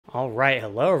All right,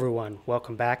 hello everyone.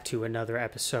 Welcome back to another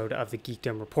episode of the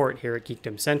Geekdom Report here at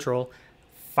Geekdom Central.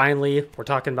 Finally, we're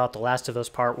talking about The Last of Us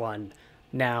Part 1.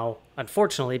 Now,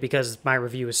 unfortunately, because my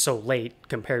review is so late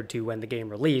compared to when the game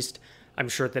released, I'm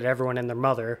sure that everyone and their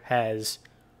mother has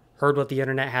heard what the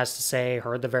internet has to say,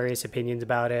 heard the various opinions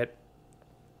about it,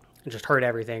 and just heard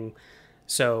everything.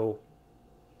 So,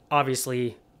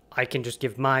 obviously, I can just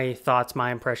give my thoughts,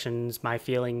 my impressions, my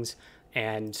feelings,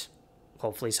 and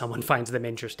hopefully someone finds them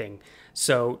interesting.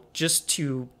 So just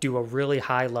to do a really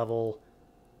high level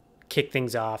kick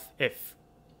things off, if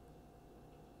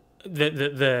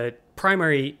the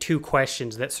primary two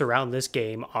questions that surround this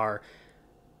game are,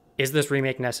 is this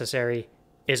remake necessary?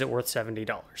 Is it worth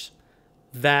 $70?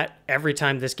 That every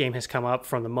time this game has come up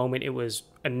from the moment it was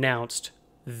announced,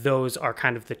 those are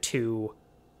kind of the two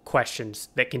questions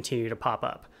that continue to pop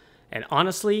up. And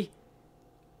honestly,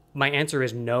 my answer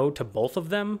is no to both of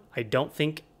them. I don't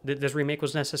think that this remake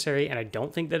was necessary, and I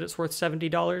don't think that it's worth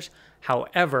 $70.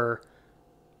 However,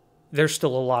 there's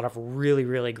still a lot of really,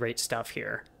 really great stuff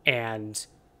here, and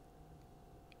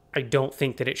I don't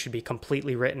think that it should be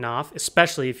completely written off,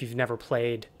 especially if you've never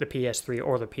played the PS3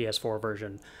 or the PS4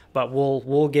 version. But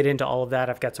we'll get into all of that.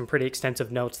 I've got some pretty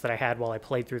extensive notes that I had while I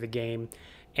played through the game,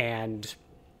 and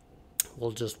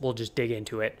we'll just dig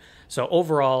into it. So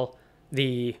overall,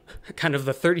 the kind of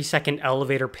the 30-second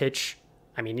elevator pitch,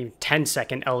 I mean, even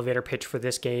 10-second elevator pitch for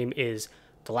this game is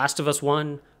The Last of Us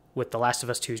 1 with The Last of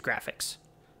Us 2's graphics.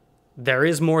 There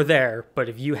is more there, but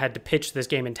if you had to pitch this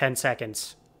game in 10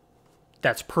 seconds,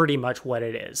 that's pretty much what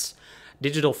it is.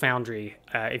 Digital Foundry,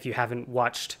 if you haven't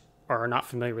watched or are not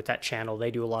familiar with that channel, they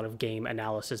do a lot of game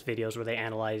analysis videos where they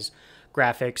analyze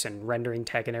graphics and rendering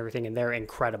tech and everything, and they're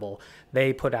incredible.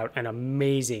 They put out an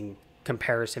amazing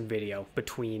comparison video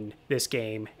between this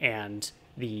game and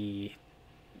the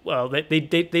they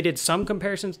did some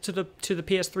comparisons to the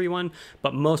PS3 one,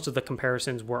 but most of the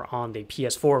comparisons were on the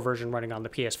PS4 version running on the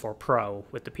PS4 Pro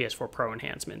with the PS4 Pro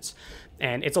enhancements.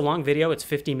 And it's a long video, it's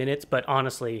 50 minutes, but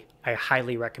honestly, I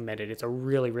highly recommend it. It's a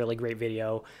really, really great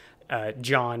video.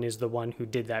 John is the one who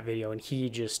did that video, and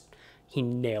he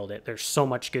nailed it. There's so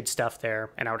much good stuff there,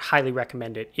 and I would highly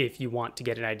recommend it if you want to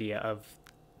get an idea of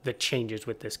the changes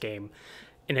with this game.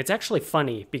 And it's actually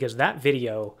funny because that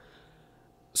video,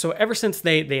 so ever since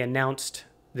they announced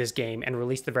this game and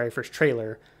released the very first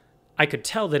trailer, I could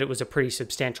tell that it was a pretty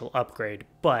substantial upgrade,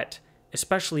 but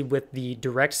especially with the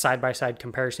direct side-by-side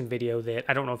comparison video that,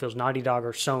 I don't know if it was Naughty Dog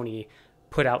or Sony,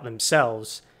 put out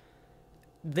themselves,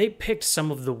 they picked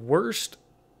some of the worst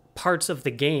parts of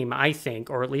the game, I think,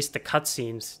 or at least the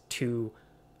cutscenes, to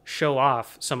show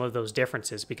off some of those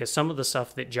differences, because some of the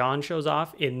stuff that John shows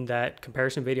off in that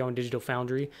comparison video on Digital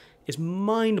Foundry is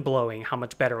mind-blowing how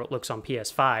much better it looks on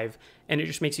PS5, and it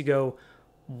just makes you go,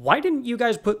 why didn't you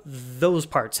guys put those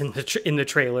parts in the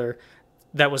trailer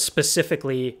that was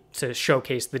specifically to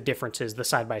showcase the differences, the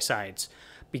side-by-sides?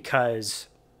 Because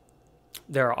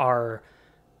there are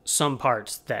some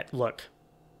parts that look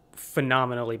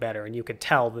phenomenally better, and you could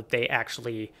tell that they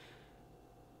actually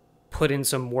put in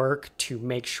some work to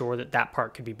make sure that that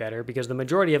part could be better, because the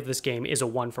majority of this game is a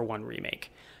one-for-one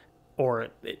remake, or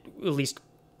at least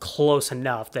close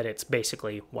enough that it's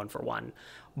basically one-for-one.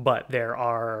 But there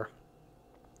are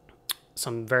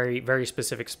some very, very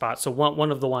specific spots. So one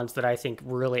of the ones that I think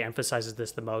really emphasizes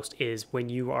this the most is when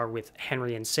you are with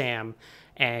Henry and Sam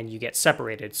and you get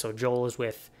separated. So Joel is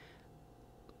with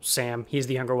Sam, he's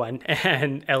the younger one,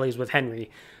 and Ellie's with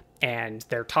Henry. And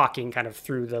they're talking kind of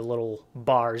through the little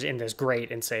bars in this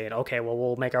grate and saying, okay, well,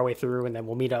 we'll make our way through and then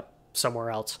we'll meet up somewhere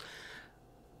else.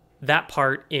 That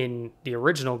part in the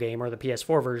original game or the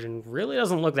PS4 version really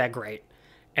doesn't look that great.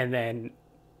 And then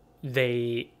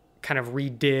they kind of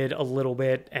redid a little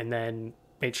bit and then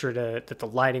made sure that the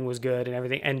lighting was good and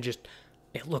everything. And just,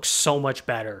 it looks so much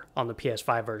better on the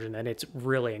PS5 version, and it's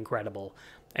really incredible.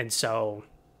 And so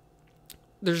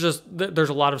there's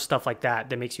a lot of stuff like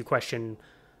that makes you question,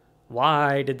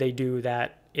 why did they do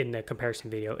that in the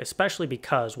comparison video? Especially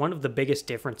because one of the biggest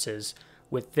differences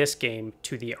with this game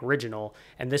to the original,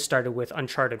 and this started with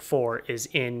Uncharted 4, is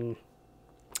in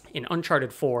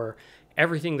Uncharted 4,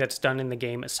 everything that's done in the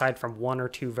game, aside from one or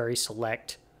two very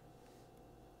select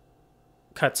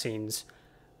cutscenes,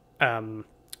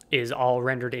 is all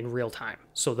rendered in real time.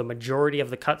 So the majority of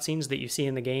the cutscenes that you see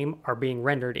in the game are being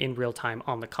rendered in real time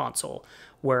on the console.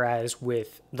 Whereas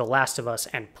with The Last of Us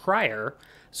and prior,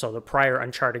 so the prior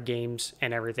Uncharted games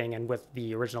and everything, and with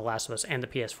the original Last of Us and the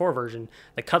PS4 version,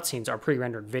 the cutscenes are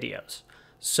pre-rendered videos.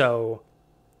 So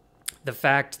the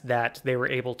fact that they were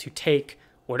able to take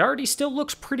what already still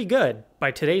looks pretty good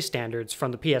by today's standards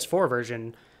from the PS4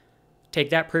 version, take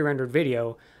that pre-rendered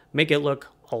video, make it look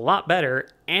a lot better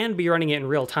and be running it in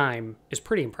real time is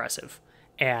pretty impressive.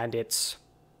 And it's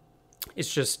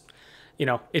just,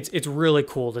 it's really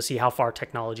cool to see how far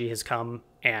technology has come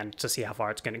and to see how far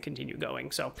it's going to continue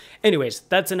going. So anyways,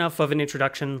 that's enough of an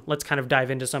introduction. Let's kind of dive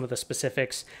into some of the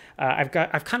specifics. I've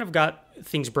kind of got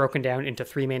things broken down into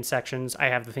 3 main sections. I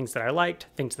have the things that I liked,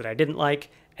 things that I didn't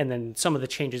like, and then some of the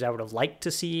changes I would have liked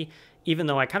to see, even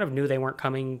though I kind of knew they weren't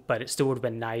coming, but it still would have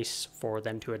been nice for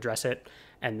them to address it.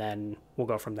 And then we'll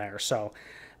go from there. So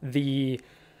I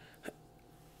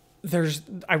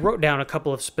wrote down a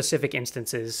couple of specific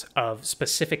instances of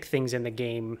specific things in the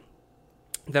game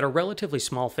that are relatively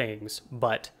small things,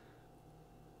 but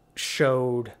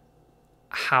showed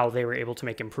how they were able to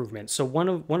make improvements. So one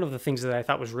of the things that I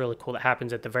thought was really cool that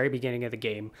happens at the very beginning of the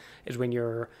game is when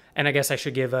and I guess I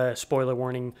should give a spoiler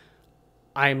warning.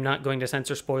 I'm not going to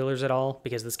censor spoilers at all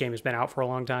because this game has been out for a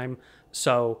long time.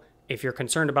 So if you're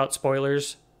concerned about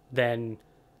spoilers, then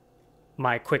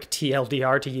my quick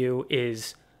TLDR to you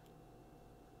is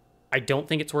I don't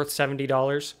think it's worth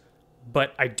 $70,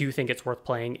 but I do think it's worth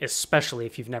playing, especially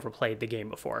if you've never played the game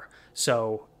before.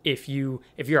 So if you're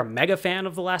a mega fan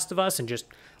of The Last of Us and just,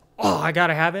 I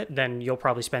gotta have it, then you'll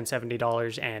probably spend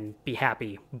 $70 and be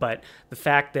happy. But the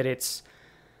fact that it's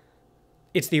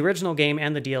the original game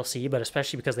and the DLC, but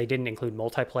especially because they didn't include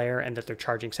multiplayer and that they're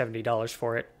charging $70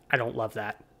 for it, I don't love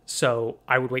that. So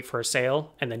I would wait for a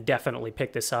sale and then definitely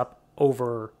pick this up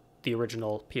over the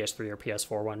original PS3 or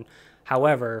PS4 one.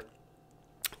 However,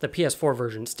 the PS4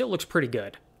 version still looks pretty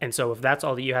good. And so if that's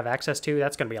all that you have access to,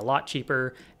 that's going to be a lot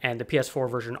cheaper. And the PS4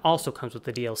 version also comes with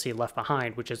the DLC Left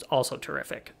Behind, which is also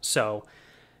terrific. So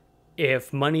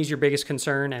if money's your biggest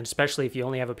concern, and especially if you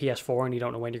only have a PS4 and you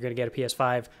don't know when you're going to get a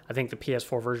PS5, I think the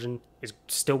PS4 version is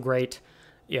still great.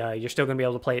 Yeah, you're still going to be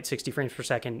able to play at 60 frames per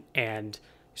second, and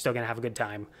you're still going to have a good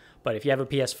time. But if you have a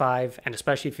PS5, and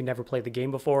especially if you've never played the game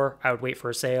before, I would wait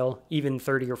for a sale, even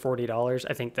 $30 or $40.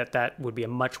 I think that would be a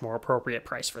much more appropriate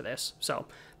price for this. So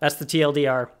that's the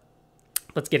TLDR.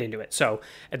 Let's get into it. So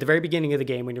at the very beginning of the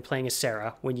game, when you're playing as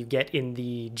Sarah, when you get in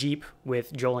the Jeep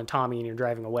with Joel and Tommy and you're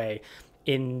driving away,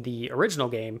 in the original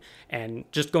game, and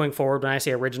just going forward, when I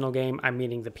say original game, I'm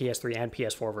meaning the PS3 and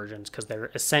PS4 versions, because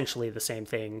they're essentially the same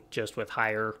thing, just with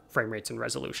higher frame rates and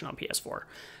resolution on PS4.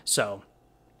 So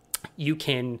you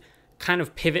can kind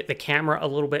of pivot the camera a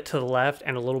little bit to the left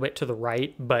and a little bit to the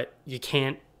right, but you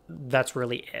can't, that's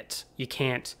really it. You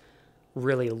can't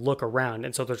really look around.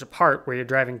 And so there's a part where you're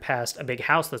driving past a big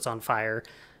house that's on fire,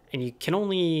 and you can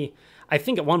only, I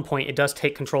think at one point it does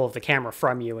take control of the camera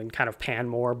from you and kind of pan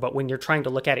more, but when you're trying to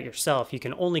look at it yourself, you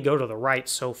can only go to the right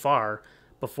so far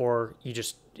before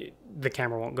the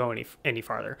camera won't go any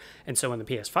farther. And so in the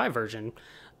PS5 version,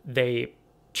 they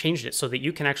changed it so that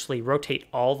you can actually rotate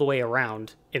all the way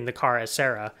around in the car as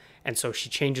Sarah, and so she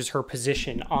changes her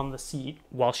position on the seat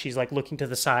while she's like looking to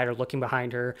the side or looking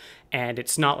behind her, and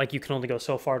it's not like you can only go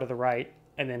so far to the right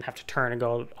and then have to turn and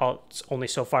go only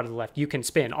so far to the left. You can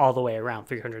spin all the way around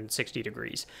 360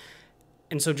 degrees.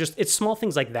 And so just, it's small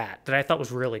things like that I thought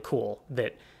was really cool,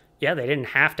 that, yeah, they didn't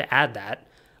have to add that,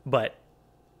 but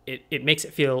it makes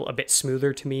it feel a bit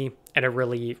smoother to me. And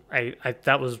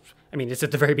it's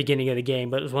at the very beginning of the game,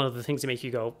 but it was one of the things that make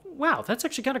you go, wow, that's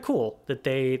actually kind of cool that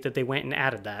they went and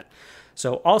added that.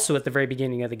 So also at the very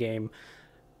beginning of the game,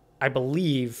 I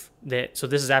believe that, so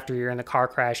this is after you're in the car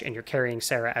crash and you're carrying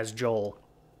Sarah as Joel.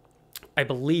 I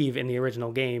believe in the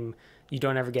original game, you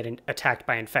don't ever get attacked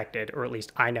by infected, or at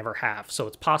least I never have. So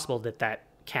it's possible that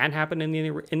can happen in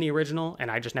the original, and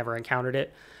I just never encountered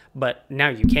it. But now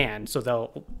you can, so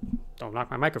don't knock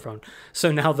my microphone.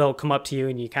 So now they'll come up to you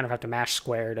and you kind of have to mash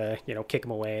square to, kick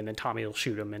them away, and then Tommy will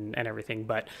shoot them and everything.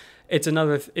 But it's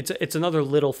another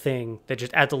little thing that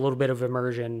just adds a little bit of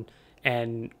immersion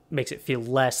and makes it feel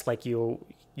less like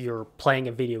you're playing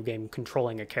a video game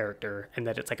controlling a character, and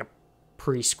that it's like a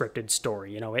pre-scripted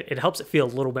story. It helps it feel a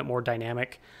little bit more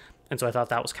dynamic. And so I thought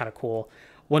that was kind of cool.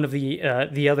 One of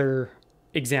the other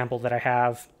example that I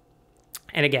have,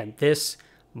 and again, this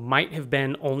might have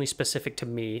been only specific to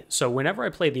me. So whenever I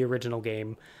played the original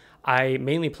game, I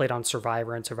mainly played on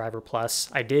Survivor and Survivor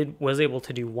Plus. Was able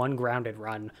to do one grounded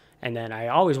run, and then I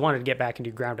always wanted to get back and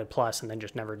do grounded plus, and then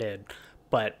just never did.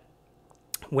 But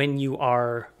when you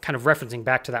are kind of referencing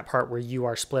back to that part where you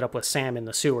are split up with Sam in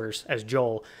the sewers as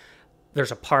Joel,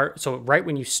 there's a part, so right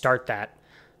when you start that,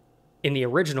 in the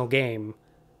original game,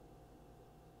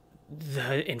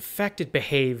 the infected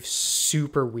behave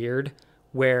super weird,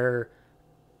 where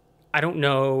I don't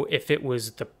know if it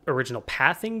was the original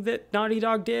pathing that Naughty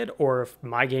Dog did, or if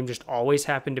my game just always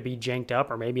happened to be janked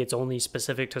up, or maybe it's only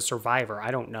specific to Survivor.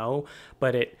 I don't know,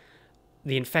 but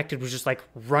the infected was just like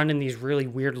running these really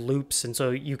weird loops, and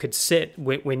so you could sit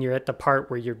when you're at the part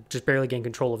where you're just barely getting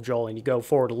control of Joel, and you go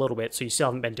forward a little bit, so you still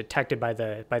haven't been detected by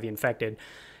the infected.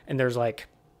 And there's like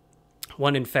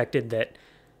one infected that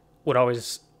would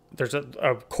always, there's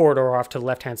a corridor off to the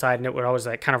left hand side, and it would always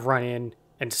like kind of run in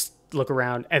and look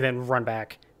around and then run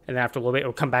back. And then after a little bit, it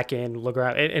would come back in, look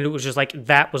around. And it was just like,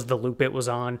 that was the loop it was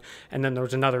on. And then there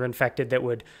was another infected that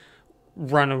would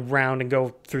run around and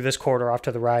go through this corridor off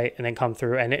to the right and then come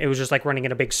through. And it was just like running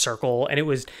in a big circle. And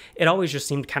it always just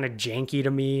seemed kind of janky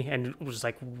to me. And it was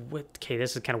like, okay,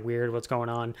 this is kind of weird. What's going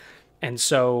on? And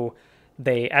so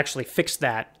they actually fixed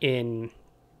that in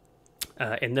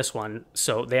this one.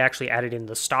 So they actually added in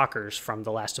the stalkers from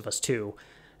The Last of Us 2.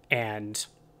 And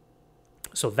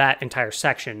so that entire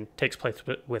section takes place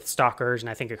with stalkers and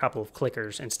I think a couple of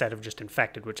clickers instead of just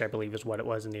infected, which I believe is what it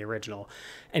was in the original.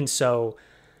 And so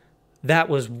that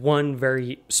was one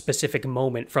very specific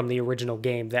moment from the original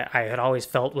game that I had always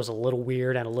felt was a little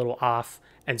weird and a little off.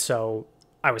 And so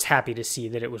I was happy to see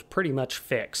that it was pretty much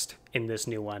fixed in this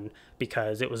new one,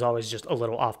 because it was always just a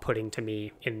little off-putting to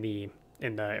me in the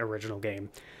original game.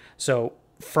 So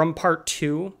from part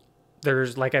 2,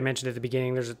 there's, like I mentioned at the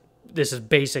beginning, this is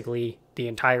basically the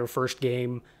entire first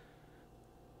game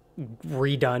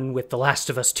redone with The Last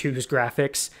of Us 2's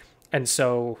graphics. And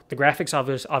so the graphics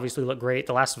obviously look great.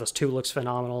 The Last of Us 2 looks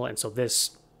phenomenal. And so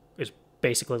this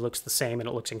basically looks the same, and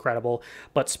it looks incredible.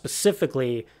 But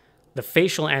specifically, the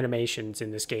facial animations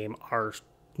in this game are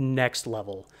next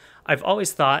level. I've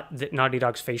always thought that Naughty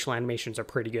Dog's facial animations are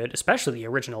pretty good, especially the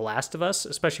original Last of Us,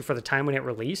 especially for the time when it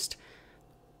released.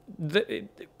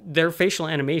 Their facial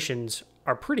animations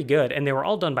are pretty good, and they were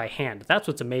all done by hand. That's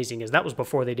what's amazing, is that was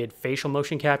before they did facial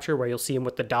motion capture, where you'll see them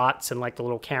with the dots and like the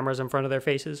little cameras in front of their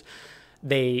faces.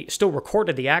 They still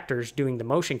recorded the actors doing the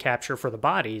motion capture for the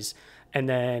bodies, and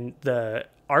then the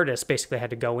artists basically had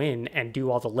to go in and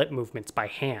do all the lip movements by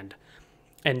hand.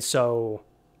 And so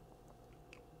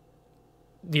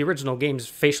the original game's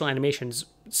facial animations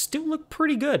still look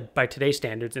pretty good by today's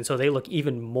standards, and so they look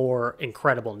even more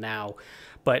incredible now.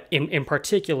 But in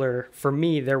particular, for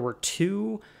me, there were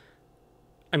two.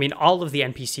 I mean, all of the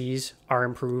NPCs are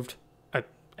improved,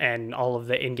 and all of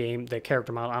the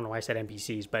character model. I don't know why I said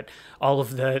NPCs, but all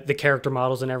of the character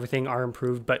models and everything are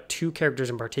improved. But two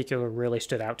characters in particular really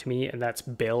stood out to me, and that's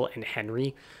Bill and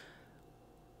Henry.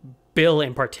 Bill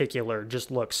in particular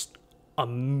just looks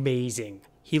amazing.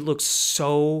 He looks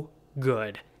so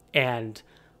good, and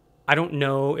I don't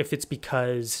know if it's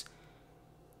because,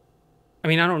 I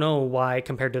mean, I don't know why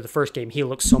compared to the first game he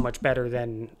looks so much better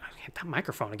than, hit that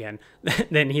microphone again,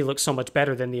 then he looks so much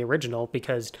better than the original,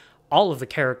 because all of the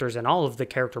characters and all of the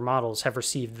character models have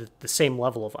received the same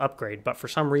level of upgrade. But for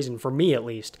some reason, for me at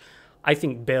least, I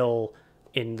think Bill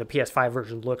in the PS5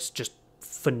 version looks just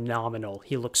phenomenal.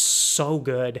 He looks so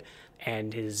good,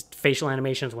 and his facial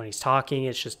animations when he's talking,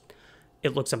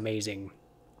 it looks amazing.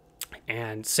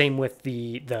 And same with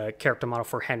the character model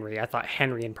for Henry. I thought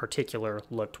Henry in particular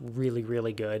looked really,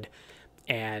 really good.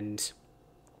 And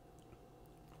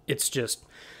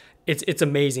it's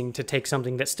amazing to take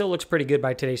something that still looks pretty good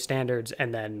by today's standards,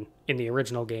 and then in the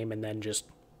original game, and then just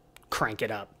crank it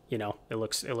up. You know, it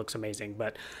looks amazing.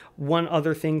 But one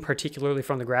other thing, particularly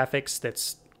from the graphics,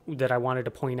 that I wanted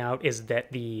to point out is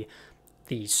that the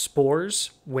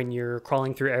spores, when you're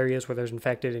crawling through areas where there's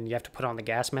infected and you have to put on the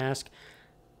gas mask,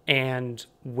 and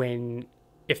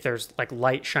if there's like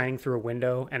light shining through a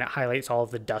window and it highlights all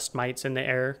of the dust mites in the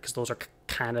air, because those are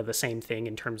kind of the same thing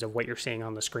in terms of what you're seeing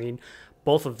on the screen,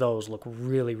 both of those look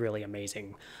really, really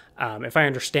amazing. If I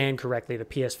understand correctly, the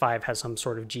PS5 has some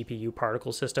sort of GPU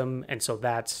particle system, and so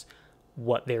that's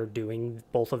what they're doing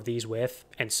both of these with.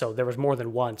 And so there was more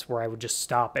than once where I would just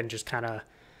stop and just where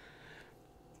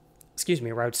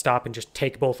I would stop and just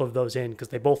take both of those in, because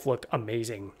they both look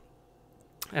amazing.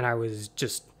 And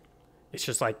it's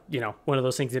just like, you know, one of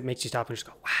those things that makes you stop and just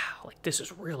go, wow, like this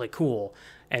is really cool.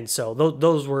 And so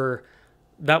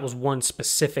that was one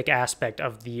specific aspect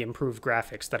of the improved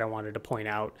graphics that I wanted to point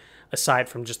out, aside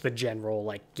from just the general,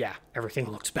 like, yeah,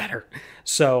 everything looks better.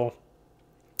 So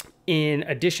in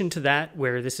addition to that,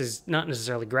 where this is not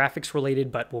necessarily graphics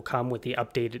related, but will come with the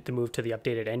move to the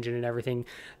updated engine and everything,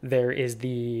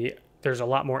 there's a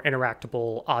lot more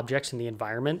interactable objects in the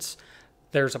environments.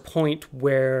 There's a point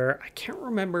where I can't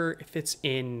remember if it's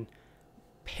in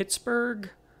Pittsburgh,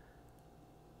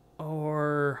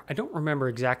 or I don't remember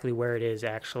exactly where it is,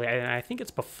 actually. I think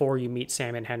it's before you meet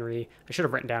Sam and Henry. I should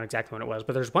have written down exactly when it was,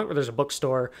 but there's a point where there's a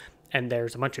bookstore and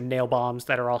there's a bunch of nail bombs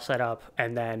that are all set up,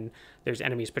 and then there's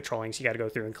enemies patrolling, so you got to go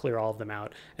through and clear all of them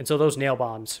out. And so those nail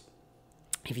bombs,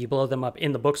 if you blow them up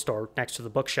in the bookstore next to the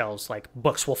bookshelves, like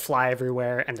books will fly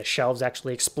everywhere, and the shelves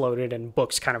actually exploded, and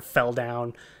books kind of fell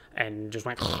down and just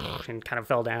went and kind of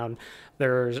fell down.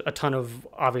 There's a ton of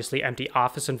obviously empty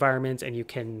office environments, and you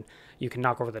can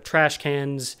knock over the trash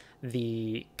cans,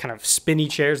 the kind of spinny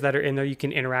chairs that are in there. You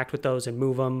can interact with those and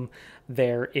move them.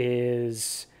 There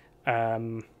is, I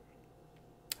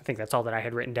think that's all that I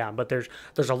had written down, but there's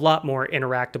a lot more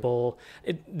interactable.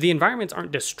 The environments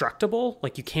aren't destructible,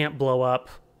 like you can't blow up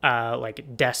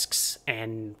like desks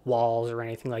and walls or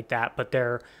anything like that, but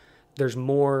there's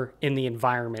more in the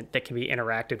environment that can be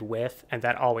interacted with, and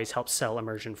that always helps sell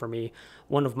immersion for me.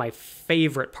 One of my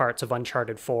favorite parts of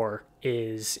Uncharted 4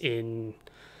 is in,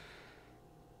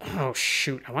 oh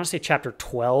shoot, I want to say chapter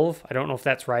 12. I don't know if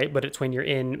that's right, but it's when you're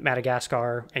in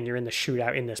Madagascar and you're in the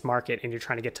shootout in this market and you're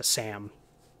trying to get to Sam.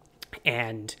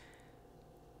 And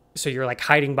so you're like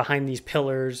hiding behind these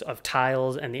pillars of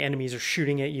tiles, and the enemies are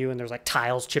shooting at you, and there's like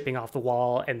tiles chipping off the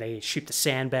wall, and they shoot the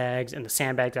sandbags, and the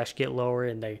sandbags actually get lower,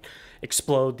 and they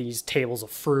explode these tables of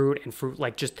fruit,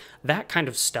 like just that kind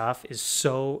of stuff is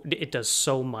it does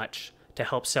so much to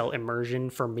help sell immersion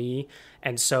for me.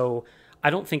 And so I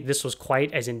don't think this was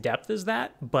quite as in depth as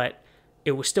that, but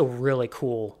it was still really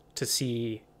cool to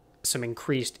see some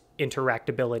increased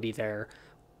interactability there,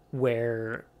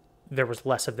 where there was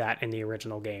less of that in the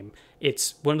original game.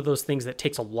 It's one of those things that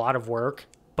takes a lot of work,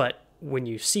 but when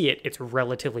you see it, it's a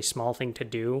relatively small thing to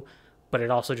do, but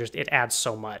it also it adds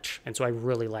so much. And so I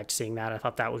really liked seeing that. I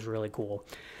thought that was really cool.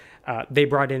 They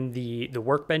brought in the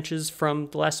workbenches from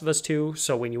The Last of Us 2.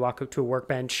 So when you walk up to a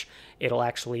workbench, it'll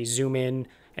actually zoom in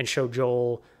and show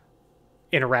Joel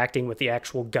interacting with the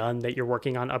actual gun that you're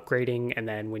working on upgrading. And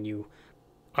then when you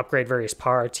upgrade various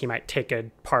parts, he might take a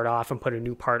part off and put a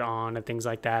new part on and things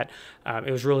like that.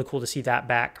 It was really cool to see that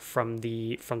back from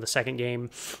the second game.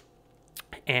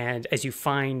 And as you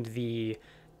find the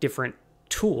different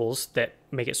tools that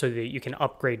make it so that you can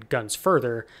upgrade guns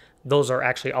further, those are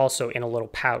actually also in a little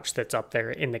pouch that's up there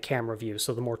in the camera view.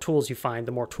 So the more tools you find,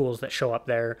 the more tools that show up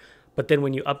there. But then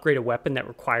when you upgrade a weapon that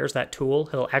requires that tool,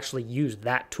 he'll actually use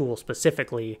that tool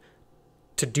specifically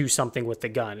to do something with the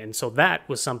gun. And so that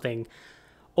was something.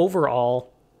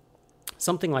 Overall,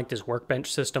 something like this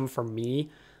workbench system for me,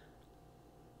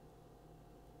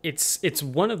 it's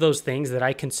one of those things that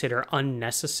I consider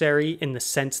unnecessary, in the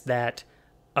sense that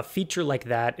a feature like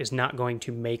that is not going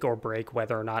to make or break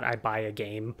whether or not I buy a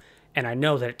game. And I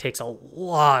know that it takes a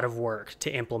lot of work to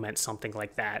implement something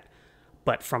like that.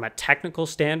 But from a technical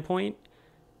standpoint,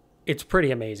 it's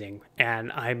pretty amazing.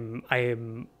 And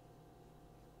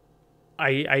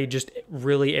I just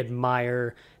really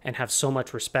admire and have so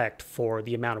much respect for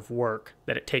the amount of work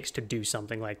that it takes to do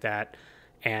something like that.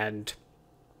 And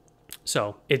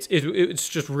so it's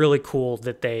just really cool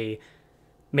that they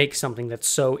make something that's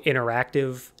so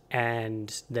interactive,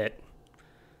 and that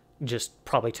just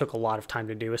probably took a lot of time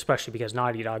to do, especially because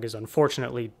Naughty Dog is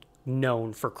unfortunately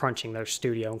known for crunching their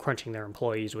studio and crunching their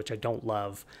employees, which I don't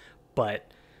love.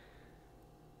 But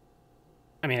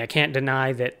I mean, I can't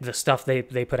deny that the stuff they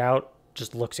put out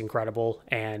just looks incredible,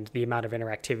 and the amount of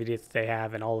interactivity that they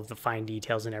have and all of the fine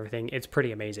details and everything, it's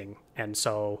pretty amazing. And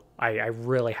so I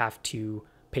really have to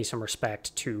pay some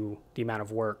respect to the amount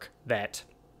of work that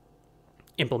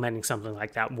implementing something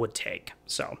like that would take.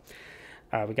 So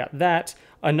we got that.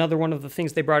 Another one of the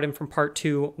things they brought in from part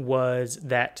 2 was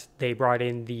that they brought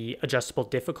in the adjustable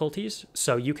difficulties.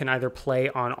 So you can either play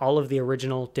on all of the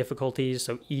original difficulties,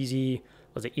 so easy,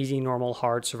 normal,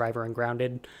 hard, survivor, and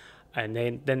grounded. And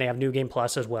then they have New Game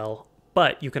Plus as well.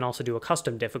 But you can also do a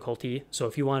custom difficulty. So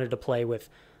if you wanted to play with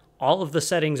all of the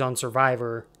settings on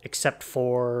Survivor except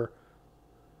for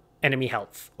enemy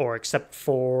health, or except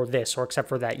for this, or except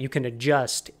for that, you can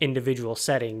adjust individual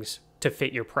settings to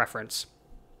fit your preference.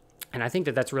 And I think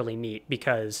that that's really neat,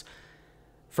 because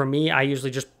for me, I usually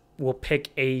just will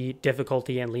pick a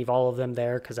difficulty and leave all of them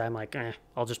there, because I'm like,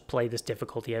 I'll just play this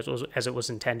difficulty as it was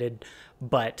intended.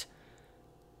 But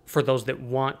for those that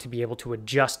want to be able to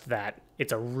adjust that,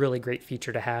 it's a really great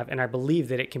feature to have. And I believe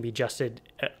that it can be adjusted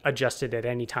at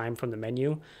any time from the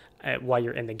menu while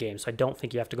you're in the game. So I don't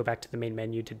think you have to go back to the main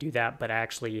menu to do that, but I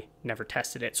actually never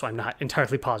tested it, so I'm not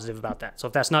entirely positive about that. So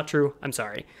if that's not true, I'm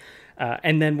sorry.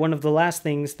 And then one of the last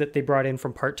things that they brought in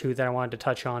from part 2 that I wanted to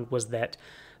touch on was that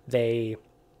they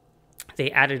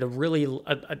added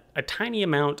a tiny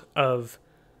amount of,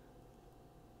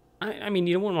 I mean,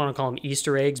 you don't want to call them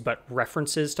Easter eggs, but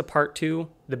references to part 2,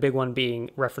 the big one being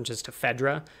references to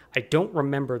Fedra. I don't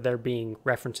remember there being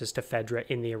references to Fedra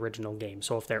in the original game.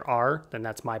 So if there are, then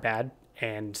that's my bad.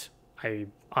 And I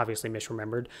obviously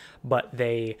misremembered, but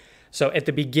so at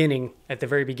the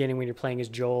very beginning when you're playing as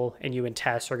Joel and you and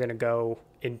Tess are going to go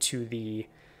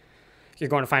you're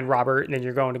going to find Robert, and then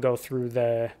you're going to go through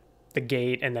the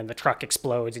gate, and then the truck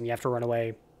explodes and you have to run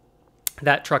away.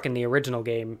 That truck in the original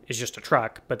game is just a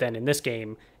truck, but then in this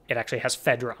game, it actually has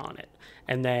Fedra on it.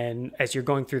 And then as you're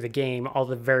going through the game, all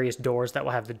the various doors that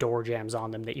will have the door jams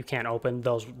on them that you can't open,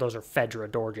 those are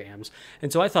Fedra door jams.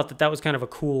 And so I thought that was kind of a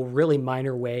cool, really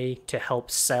minor way to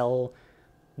help sell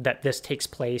that this takes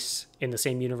place in the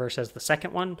same universe as the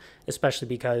second one, especially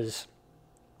because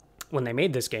when they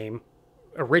made this game,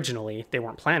 originally, they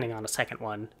weren't planning on a second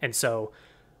one. And so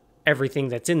everything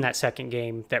that's in that second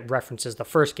game that references the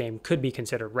first game could be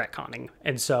considered retconning.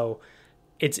 And so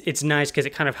it's nice because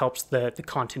it kind of helps the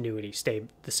continuity stay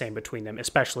the same between them,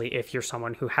 especially if you're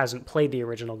someone who hasn't played the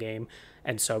original game.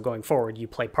 And so going forward, you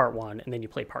play part 1 and then you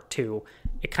play part 2.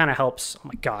 It kind of helps. Oh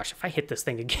my gosh, if I hit this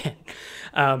thing again,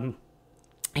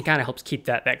 it kind of helps keep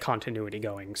that continuity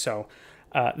going. So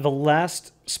the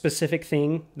last specific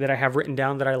thing that I have written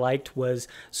down that I liked was,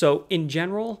 so in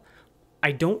general,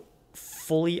 I don't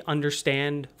fully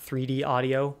understand 3D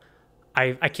audio.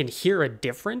 I can hear a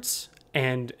difference,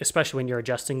 and especially when you're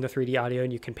adjusting the 3D audio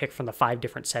and you can pick from the 5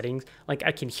 different settings, like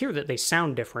I can hear that they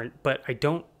sound different, but I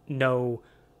don't know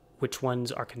which ones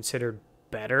are considered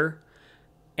better.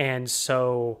 And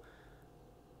so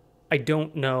I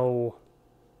don't know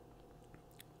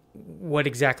what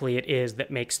exactly it is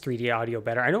that makes 3D audio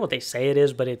better. I know what they say it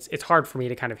is, but it's hard for me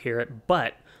to kind of hear it.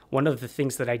 But one of the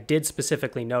things that I did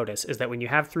specifically notice is that when you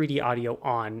have 3D audio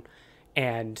on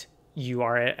and you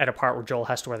are at a part where Joel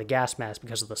has to wear the gas mask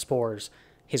because of the spores,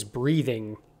 his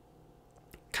breathing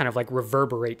kind of like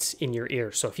reverberates in your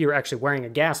ear. So if you're actually wearing a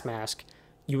gas mask,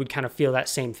 you would kind of feel that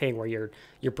same thing where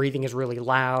your breathing is really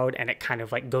loud and it kind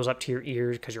of like goes up to your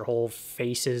ears because your whole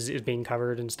face is being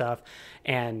covered and stuff.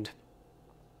 And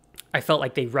I felt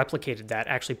like they replicated that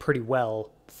actually pretty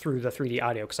well through the 3D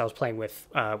audio because I was playing with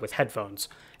headphones.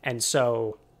 And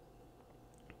so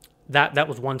that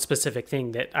was one specific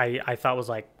thing that I thought was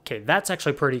like, okay, that's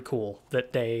actually pretty cool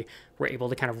that they were able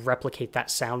to kind of replicate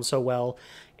that sound so well.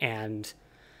 And,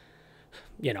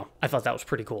 I thought that was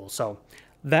pretty cool. So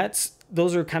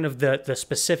those are kind of the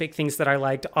specific things that I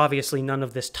liked. Obviously, none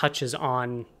of this touches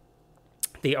on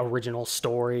the original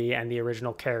story and the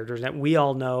original characters that we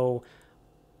all know.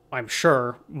 I'm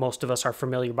sure most of us are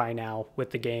familiar by now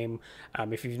with the game.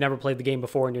 If you've never played the game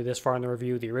before and you're this far in the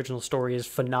review, the original story is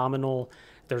phenomenal.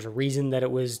 There's a reason that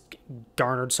it was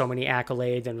garnered so many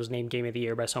accolades and was named Game of the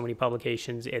Year by so many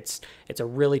publications. It's a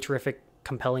really terrific,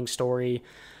 compelling story.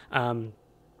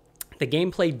 The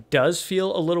gameplay does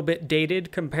feel a little bit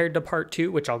dated compared to part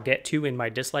 2, which I'll get to in my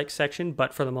dislike section,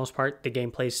 but for the most part, the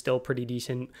gameplay is still pretty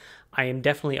decent. I am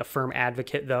definitely a firm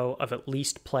advocate, though, of at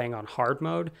least playing on hard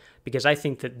mode, because I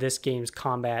think that this game's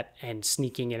combat and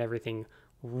sneaking and everything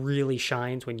really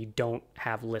shines when you don't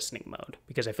have listening mode,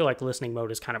 because I feel like listening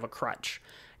mode is kind of a crutch.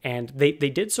 And they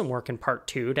did some work in part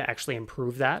 2 to actually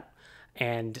improve that,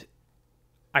 and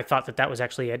I thought that was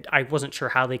actually, I wasn't sure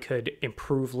how they could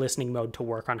improve listening mode to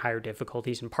work on higher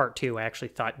difficulties. In part 2, I actually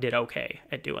thought did okay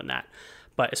at doing that.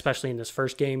 But especially in this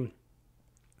first game,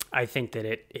 I think that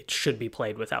it should be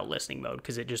played without listening mode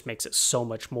because it just makes it so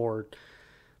much more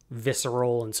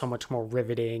visceral and so much more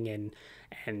riveting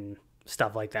and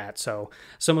stuff like that. So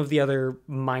some of the other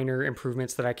minor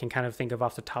improvements that I can kind of think of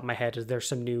off the top of my head is there's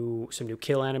some new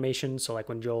kill animations. So like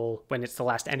when it's the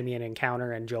last enemy in an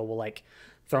encounter and Joel will like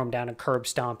throw him down and curb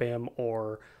stomp him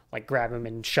or like grab him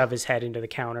and shove his head into the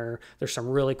counter. There's some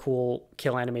really cool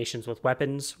kill animations with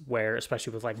weapons where,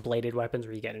 especially with like bladed weapons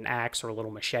where you get an axe or a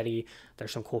little machete,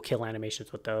 there's some cool kill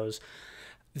animations with those.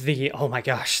 Oh my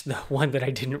gosh, the one that I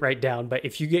didn't write down, but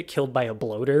if you get killed by a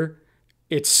bloater,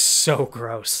 it's so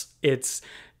gross. I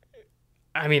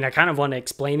kind of want to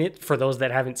explain it for those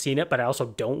that haven't seen it, but I also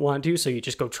don't want to, so you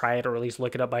just go try it or at least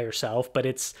look it up by yourself.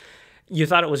 But you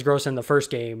thought it was gross in the first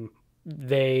game,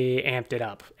 they amped it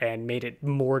up and made it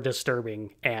more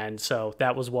disturbing. And so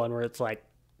that was one where it's like,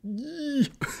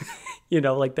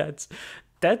 like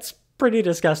that's pretty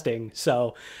disgusting.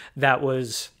 So it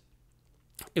was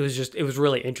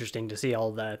really interesting to see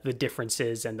all the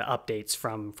differences and the updates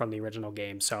from the original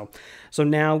game. So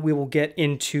now we will get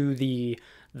into the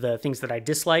things that I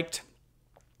disliked.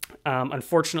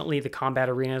 Unfortunately, the combat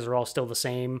arenas are all still the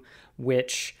same,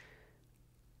 which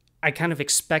I kind of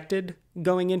expected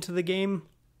going into the game,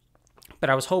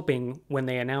 but I was hoping when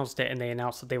they announced it and they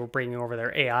announced that they were bringing over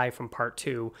their AI from part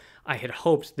 2, I had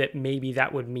hoped that maybe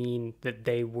that would mean that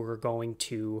they were going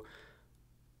to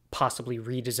possibly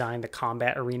redesign the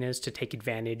combat arenas to take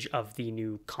advantage of the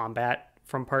new combat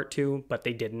from part 2, but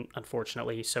they didn't,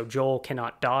 unfortunately. So Joel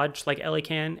cannot dodge like Ellie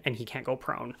can, and he can't go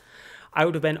prone. I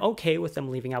would have been okay with them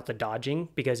leaving out the dodging,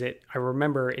 because I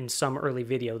remember in some early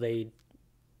video,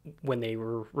 when they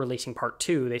were releasing part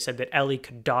 2, they said that Ellie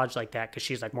could dodge like that because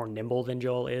she's like more nimble than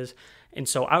Joel is. And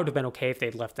so I would have been okay if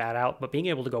they'd left that out, but being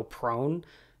able to go prone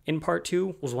in part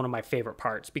 2 was one of my favorite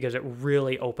parts, because it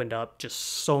really opened up just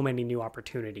so many new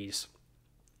opportunities.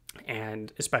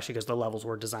 And especially because the levels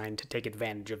were designed to take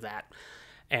advantage of that.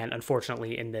 And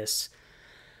unfortunately in this,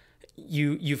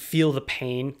 you feel the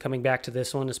pain coming back to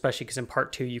this one, especially because in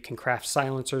part 2 you can craft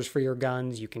silencers for your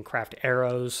guns, you can craft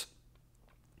arrows.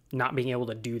 Not being able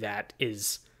to do that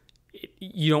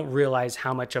you don't realize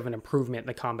how much of an improvement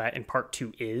the combat in part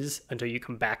 2 is until you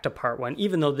come back to part 1,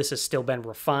 even though this has still been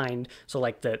refined. So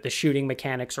like the shooting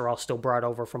mechanics are all still brought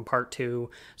over from part 2,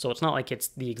 so it's not like it's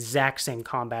the exact same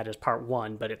combat as part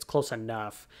 1, but it's close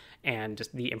enough. And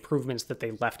just the improvements that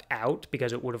they left out,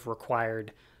 because it would have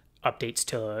required updates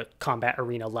to combat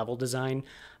arena level design,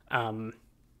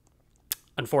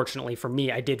 unfortunately for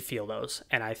me, I did feel those,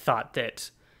 and I thought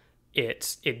that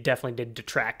it definitely did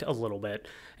detract a little bit.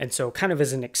 And so kind of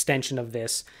as an extension of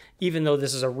this, even though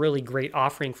this is a really great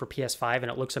offering for PS5 and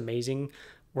it looks amazing,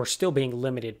 we're still being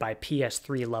limited by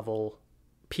PS3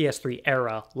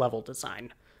 era level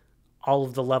design. All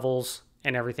of the levels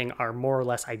and everything are more or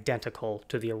less identical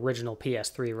to the original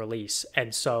PS3 release.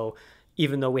 And so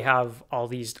even though we have all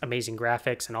these amazing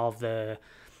graphics and all of the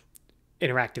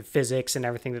interactive physics and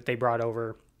everything that they brought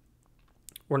over,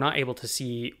 we're not able to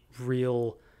see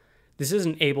this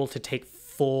isn't able to take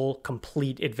full,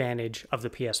 complete advantage of the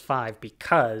PS5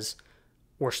 because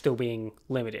we're still being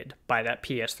limited by that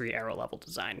PS3 era level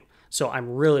design. So I'm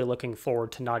really looking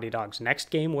forward to Naughty Dog's next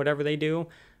game, whatever they do,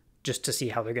 just to see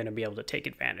how they're going to be able to take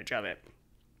advantage of it.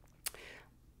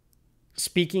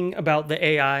 Speaking about the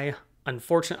AI,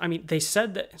 unfortunately, they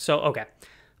said that,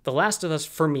 The Last of Us,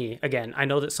 for me, again, I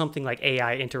know that something like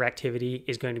AI interactivity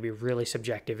is going to be really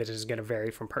subjective. It is going to vary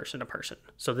from person to person.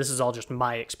 So this is all just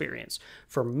my experience.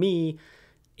 For me,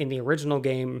 in the original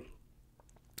game,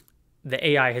 the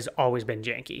AI has always been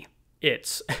janky.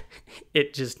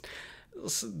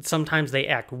 Sometimes they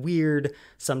act weird.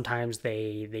 Sometimes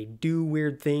they do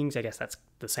weird things. I guess that's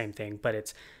the same thing,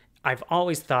 but I've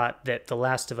always thought that The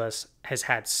Last of Us has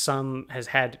had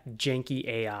janky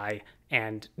AI,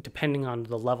 and depending on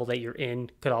the level that you're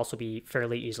in, could also be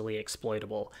fairly easily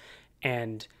exploitable.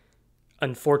 And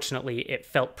unfortunately, it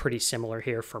felt pretty similar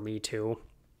here for me too.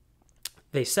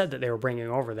 They said that they were bringing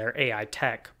over their AI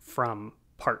tech from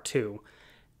part 2,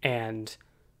 and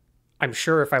I'm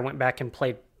sure if I went back and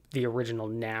played the original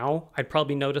now, I'd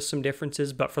probably notice some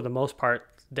differences, but for the most part,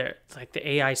 the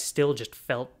AI still just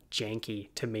felt janky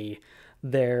to me.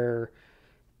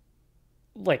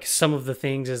 Some of the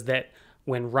things is that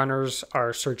when runners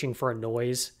are searching for a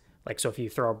noise, so if you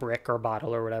throw a brick or a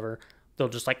bottle or whatever, they'll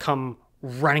just come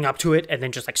running up to it and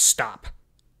then just stop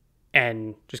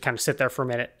and just kind of sit there for a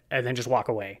minute and then just walk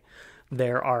away.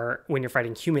 When you're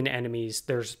fighting human enemies,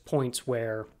 there's points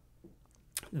where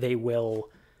they will,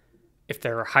 if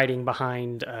they're hiding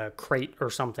behind a crate or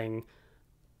something,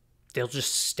 they'll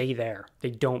just stay there.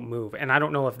 They don't move. And I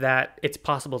don't know if it's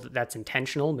possible that that's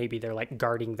intentional. Maybe they're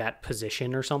guarding that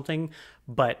position or something.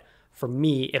 But for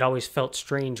me, it always felt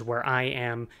strange where I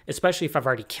am, especially if I've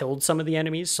already killed some of the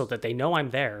enemies so that they know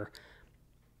I'm there,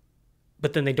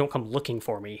 but then they don't come looking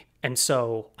for me. And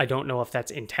so I don't know if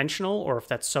that's intentional or if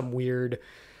that's some weird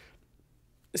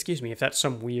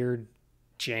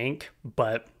jank,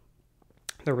 but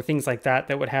there were things like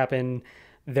that would happen.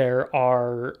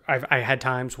 I had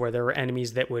times where there were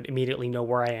enemies that would immediately know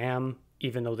where I am,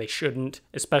 even though they shouldn't,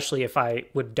 especially if I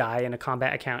would die in a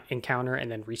combat encounter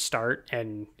and then restart,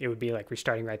 and it would be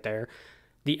restarting right there.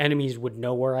 The enemies would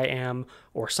know where I am,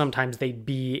 or sometimes they'd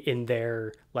be in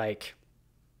their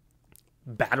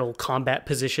battle combat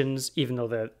positions, even though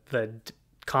the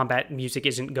combat music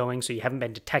isn't going, so you haven't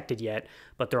been detected yet,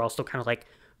 but they're also kind of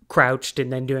crouched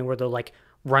and then doing where they'll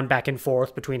run back and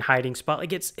forth between hiding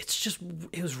spot.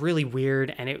 It was really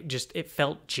weird, and it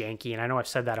felt janky. And I know I've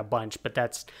said that a bunch,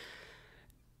 but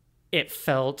it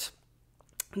felt,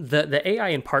 the AI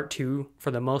in part 2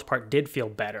 for the most part did feel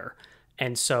better.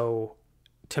 And so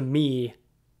to me,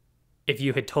 if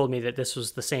you had told me that this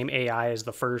was the same AI as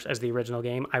the original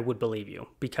game, I would believe you,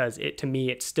 because to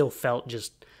me it still felt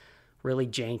just really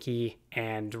janky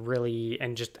and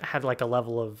just had a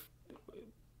level of,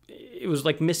 it was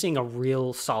missing a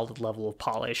real solid level of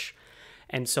polish.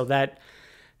 And so that,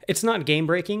 it's not game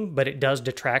breaking, but it does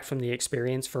detract from the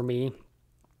experience for me,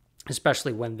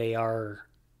 especially when they are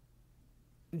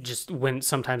just when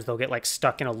sometimes they'll get like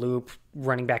stuck in a loop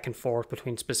running back and forth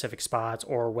between specific spots,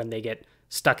 or when they get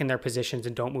stuck in their positions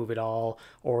and don't move at all.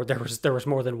 Or there was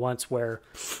more than once where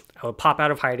I would pop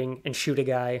out of hiding and shoot a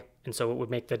guy, and so it would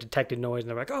make the detected noise, and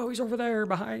they're like, oh, he's over there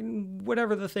behind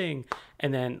whatever the thing,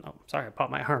 and then, oh, sorry, I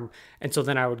popped my arm. And so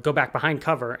then I would go back behind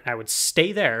cover and I would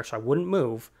stay there so I wouldn't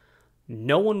move.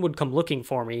 No one would come looking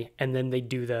for me, and then they'd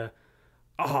do the,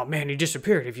 oh man, he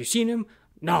disappeared, have you seen him?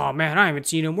 No, man, I haven't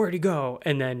seen him. Where'd he go?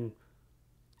 And then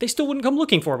they still wouldn't come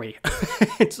looking for me.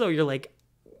 And so you're like,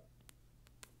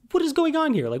 what is going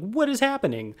on here? Like, what is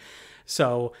happening?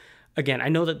 So, again, I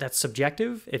know that that's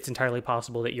subjective. It's entirely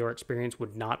possible that your experience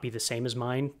would not be the same as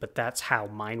mine, but that's how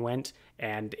mine went.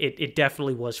 And it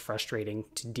definitely was frustrating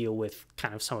to deal with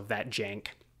kind of some of that jank.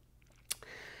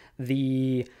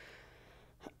 The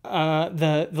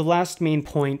last main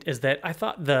point is that I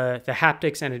thought the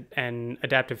haptics and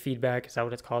adaptive feedback, is that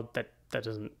what it's called? That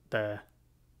doesn't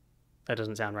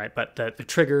sound right, but the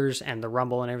triggers and the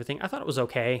rumble and everything, I thought it was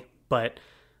okay. But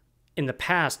in the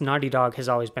past, Naughty Dog has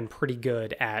always been pretty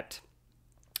good at,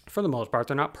 for the most part,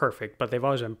 they're not perfect, but they've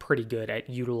always been pretty good at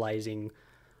utilizing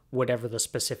whatever the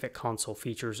specific console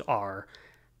features are.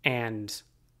 And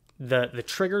the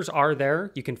triggers are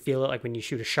there. You can feel it like when you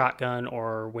shoot a shotgun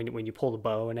or when you pull the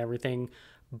bow and everything.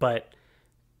 But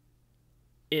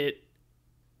it,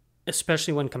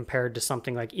 especially when compared to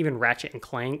something like even Ratchet and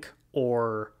Clank,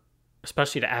 or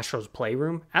especially to Astro's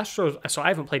Playroom. So I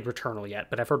haven't played Returnal yet,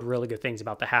 but I've heard really good things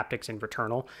about the haptics in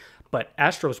Returnal. But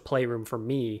Astro's Playroom for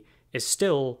me has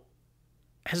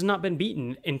not been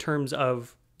beaten in terms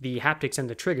of the haptics and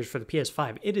the triggers for the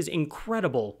PS5. It is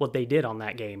incredible what they did on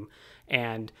that game.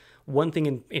 And one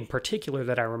thing in particular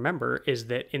that I remember is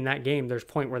that in that game, there's a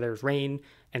point where there's rain,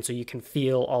 and so you can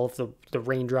feel all of the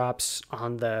raindrops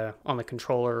on the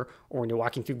controller, or when you're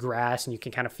walking through grass and you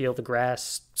can kind of feel the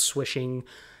grass swishing.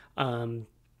 One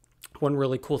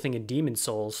really cool thing in Demon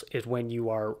Souls is when you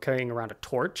are carrying around a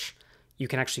torch, you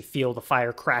can actually feel the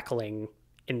fire crackling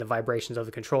in the vibrations of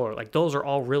the controller. Like, those are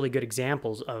all really good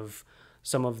examples of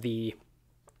some of the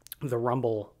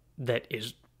rumble that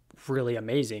is really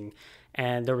amazing.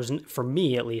 And there was, for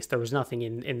me at least, there was nothing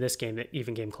in this game that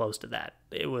even came close to that.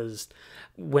 It was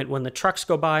when the trucks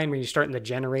go by and when you start in the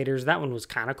generators, that one was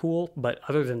kind of cool. But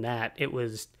other than that,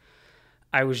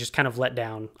 I was just kind of let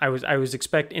down. I was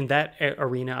in that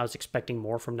arena, I was expecting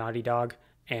more from Naughty Dog.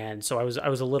 And so I was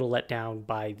a little let down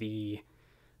by the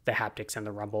haptics and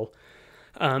the rumble.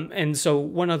 And so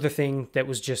one other thing that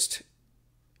was just,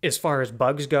 as far as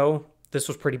bugs go, this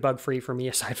was pretty bug-free for me,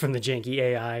 aside from the janky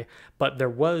AI. But there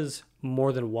was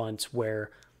more than once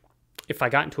where if I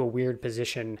got into a weird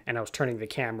position and I was turning the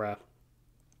camera,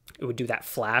 it would do that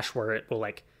flash where it will,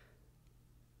 like,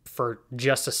 for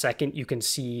just a second, you can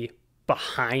see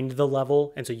behind the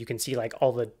level. And so you can see, like,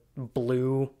 all the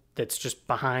blue that's just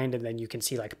behind, and then you can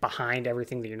see, like, behind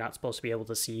everything that you're not supposed to be able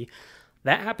to see.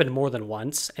 That happened more than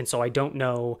once. And so I don't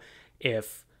know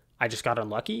if I just got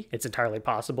unlucky. It's entirely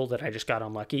possible that I just got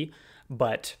unlucky,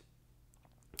 but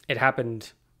it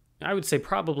happened, I would say,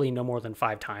 probably no more than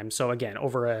 5 times. So again,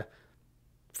 over a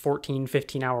 14,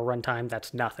 15 hour runtime,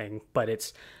 that's nothing,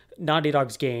 but Naughty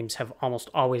Dog's games have almost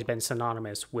always been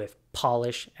synonymous with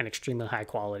polish and extremely high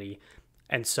quality.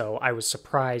 And so I was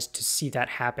surprised to see that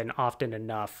happen often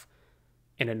enough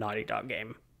in a Naughty Dog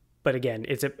game. But again,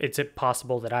 it's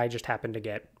possible that I just happened to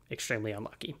get extremely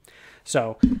unlucky.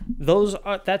 So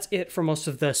that's it for most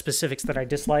of the specifics that I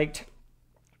disliked.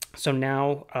 So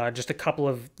now just a couple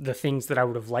of the things that I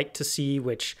would have liked to see,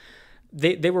 which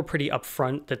they were pretty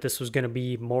upfront that this was going to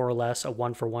be more or less a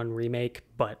one-for-one remake,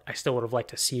 but I still would have liked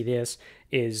to see this,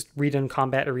 is redone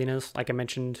combat arenas. Like I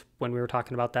mentioned when we were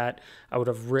talking about that, I would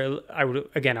have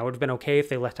been okay if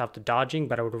they left out the dodging,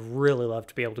 but I would have really loved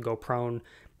to be able to go prone,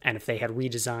 and if they had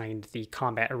redesigned the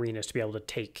combat arenas to be able to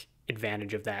take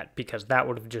advantage of that, because that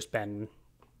would have just been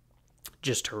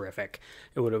just terrific.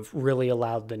 It would have really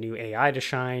allowed the new AI to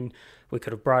shine. We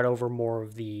could have brought over more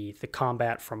of the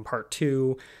combat from part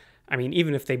 2. I mean,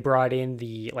 even if they brought in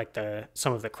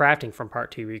some of the crafting from part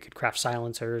 2, where you could craft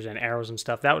silencers and arrows and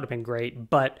stuff, that would have been great.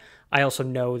 But I also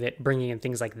know that bringing in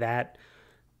things like that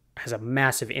has a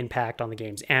massive impact on the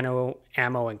game's ammo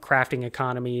and crafting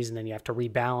economies, and then you have to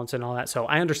rebalance and all that. So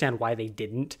I understand why they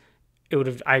didn't.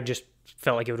 I just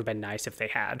felt like it would have been nice if they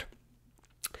had.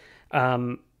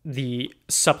 The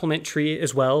supplement tree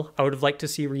as well, I would have liked to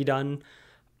see redone,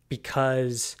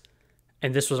 because,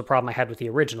 and this was a problem I had with the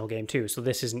original game too, so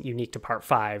this isn't unique to part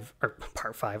 1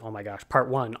 on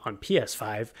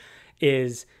PS5,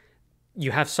 is you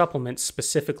have supplements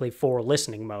specifically for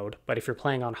listening mode, but if you're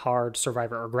playing on hard,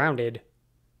 survivor, or grounded,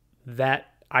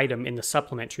 that item in the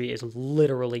supplement tree is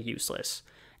literally useless.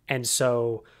 And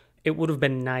so it would have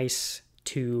been nice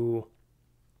to,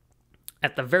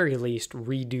 at the very least,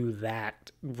 redo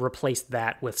that, replace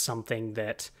that with something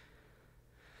that,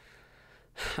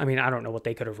 I mean, I don't know what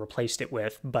they could have replaced it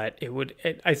with, but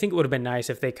I think it would have been nice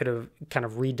if they could have kind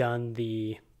of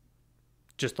redone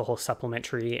just the whole supplement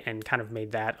tree and kind of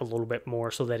made that a little bit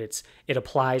more so that it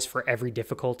applies for every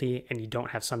difficulty, and you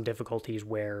don't have some difficulties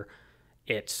where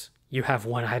you have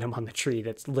one item on the tree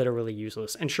that's literally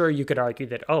useless. And sure, you could argue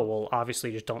that, oh, well,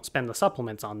 obviously just don't spend the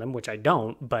supplements on them, which I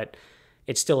don't, but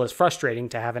it still is frustrating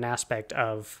to have an aspect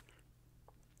of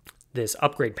this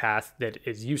upgrade path that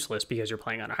is useless because you're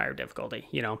playing on a higher difficulty,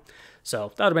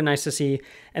 So that would have been nice to see.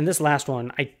 And this last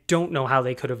one, I don't know how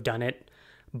they could have done it,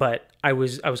 but I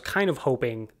was kind of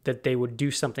hoping that they would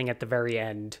do something at the very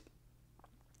end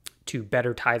to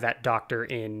better tie that doctor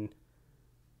in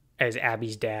as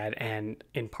Abby's dad and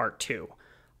in part 2.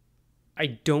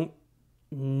 I don't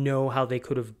know how they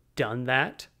could have done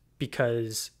that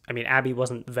because, I mean, Abby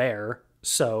wasn't there,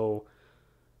 so,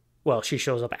 well, she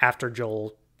shows up after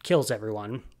Joel kills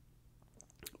everyone,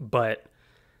 but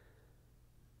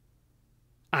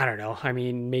I don't know. I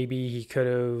mean, maybe he could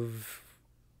have,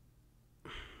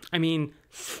 I mean,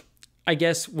 I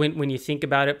guess when you think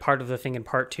about it, part of the thing in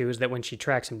part 2 is that when she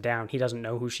tracks him down, he doesn't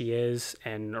know who she is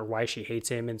or why she hates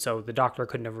him, and so the doctor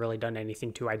couldn't have really done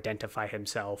anything to identify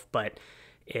himself, but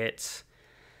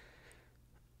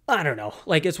I don't know.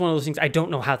 Like, it's one of those things, I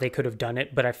don't know how they could have done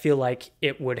it, but I feel like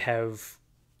it would have,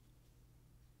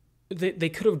 they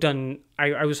could have done,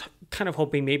 I was kind of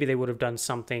hoping maybe they would have done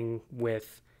something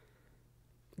with,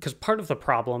 because part of the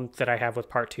problem that I have with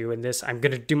part 2, and this, I'm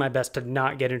going to do my best to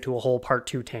not get into a whole part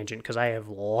 2 tangent because I have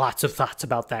lots of thoughts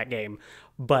about that game,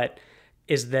 but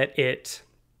is that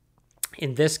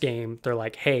in this game, they're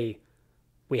like, hey,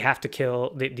 we have to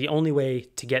kill, the only way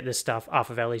to get this stuff off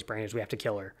of Ellie's brain is we have to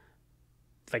kill her.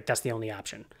 Like, that's the only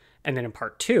option. And then in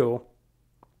part 2,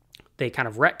 they kind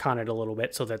of retcon it a little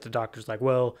bit so that the doctor's like,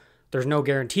 well, there's no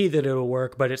guarantee that it'll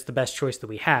work, but it's the best choice that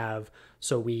we have,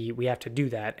 so we have to do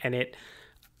that. And it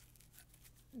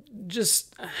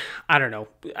just, I don't know.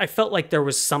 I felt like there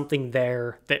was something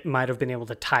there that might have been able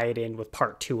to tie it in with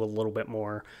part 2 a little bit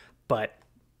more, but,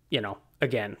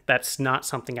 again, that's not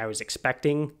something I was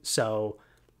expecting, so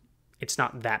it's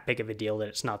not that big of a deal that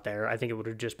it's not there. I think it would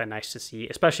have just been nice to see,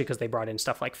 especially because they brought in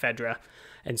stuff like Fedra.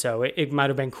 And so it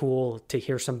might have been cool to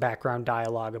hear some background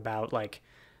dialogue about, like,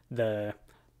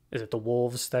 is it the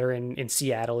wolves that are in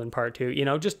Seattle in part 2?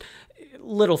 Just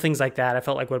little things like that I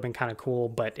felt like would have been kind of cool,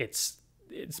 but it's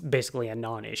basically a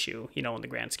non-issue, in the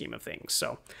grand scheme of things.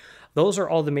 So those are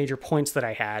all the major points that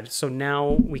I had. So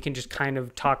now we can just kind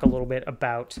of talk a little bit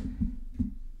about,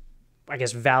 I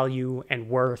guess, value and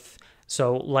worth.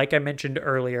 So like I mentioned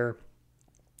earlier,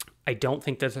 I don't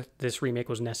think that this remake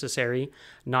was necessary.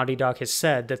 Naughty Dog has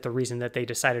said that the reason that they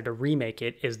decided to remake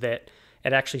it is that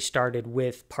it actually started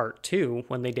with part 2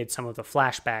 when they did some of the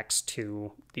flashbacks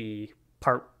to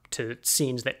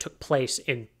scenes that took place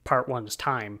in part 1's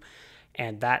time.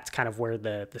 And that's kind of where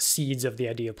the seeds of the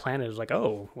idea of Planet was like,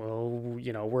 oh, well,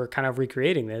 we're kind of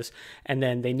recreating this. And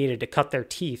then they needed to cut their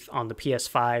teeth on the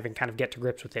PS5 and kind of get to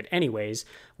grips with it anyways,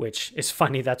 which is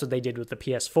funny. That's what they did with the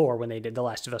PS4 when they did The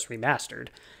Last of Us Remastered.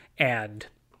 And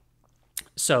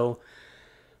so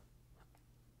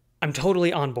I'm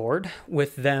totally on board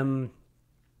with them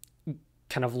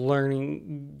kind of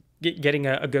learning, getting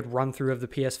a good run through of the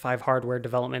PS5 hardware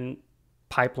development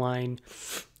pipeline,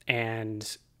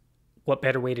 and what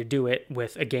better way to do it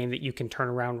with a game that you can turn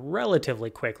around relatively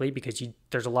quickly, because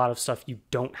there's a lot of stuff you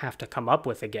don't have to come up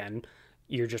with again.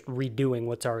 You're just redoing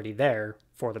what's already there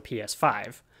for the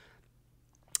PS5.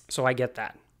 So I get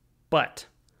that. But,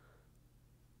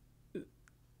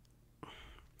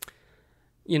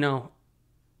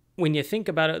 when you think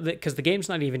about it, because the game's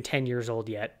not even 10 years old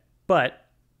yet, but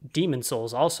Demon's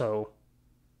Souls also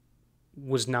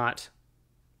was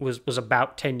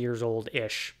about 10 years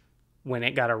old-ish when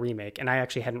it got a remake, and I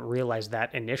actually hadn't realized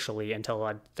that initially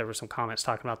until there were some comments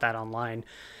talking about that online.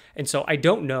 And so I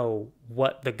don't know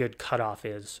what the good cutoff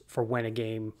is for when a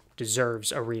game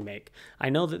deserves a remake. I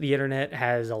know that the internet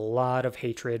has a lot of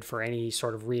hatred for any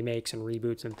sort of remakes and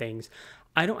reboots and things.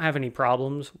 I don't have any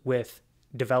problems with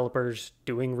developers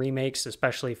doing remakes,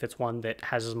 especially if it's one that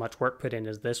has as much work put in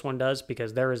as this one does,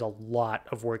 because there is a lot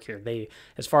of work here.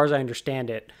 As far as I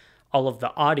understand it, all of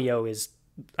the audio is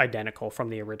identical from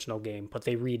the original game, but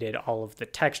they redid all of the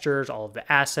textures, all of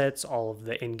the assets, all of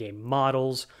the in-game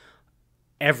models,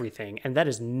 everything, and that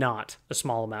is not a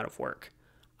small amount of work.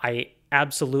 I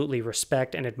absolutely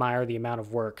respect and admire the amount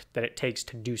of work that it takes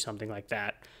to do something like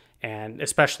that, And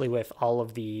especially with all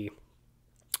of the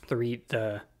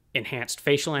enhanced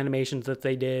facial animations that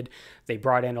they did. They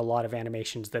brought in a lot of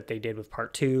animations that they did with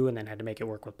part 2 and then had to make it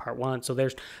work with part 1. So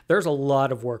there's a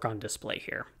lot of work on display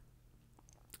here.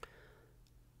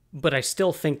 But I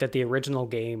still think that the original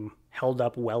game held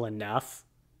up well enough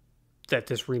that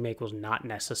this remake was not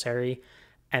necessary.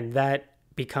 And that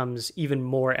becomes even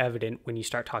more evident when you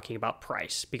start talking about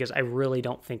price, because I really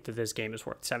don't think that this game is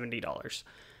worth $70.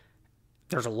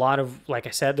 There's a lot of, like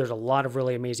I said, there's a lot of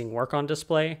really amazing work on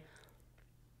display,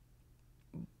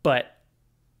 but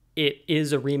it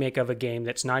is a remake of a game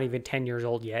that's not even 10 years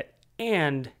old yet,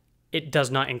 and it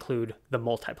does not include the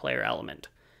multiplayer element.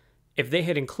 If they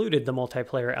had included the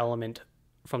multiplayer element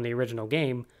from the original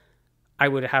game, I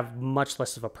would have much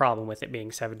less of a problem with it being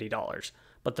 $70.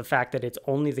 But the fact that it's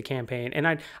only the campaign, and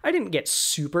I didn't get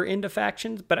super into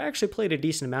factions, but I actually played a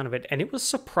decent amount of it, and it was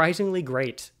surprisingly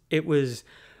great. It was,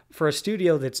 for a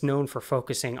studio that's known for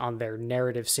focusing on their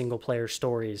narrative single-player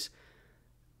stories,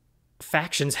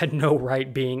 factions had no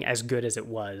right being as good as it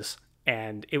was.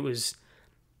 And it was,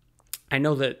 I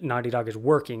know that Naughty Dog is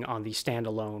working on the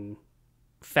standalone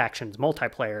factions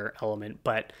multiplayer element,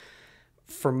 but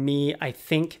for me, I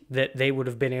think that they would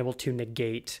have been able to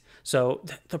negate. So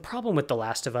the problem with The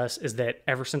Last of Us is that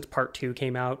ever since part 2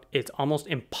 came out, it's almost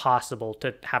impossible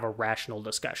to have a rational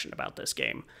discussion about this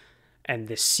game and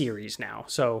this series now.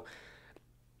 So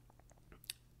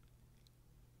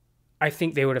I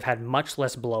think they would have had much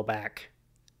less blowback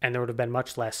and there would have been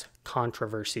much less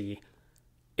controversy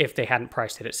if they hadn't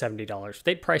priced it at $70. If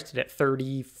they'd priced it at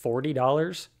 $30,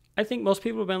 $40, I think most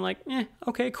people would have been like,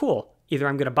 okay, cool. Either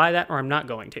I'm going to buy that or I'm not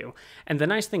going to. And the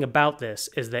nice thing about this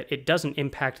is that it doesn't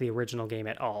impact the original game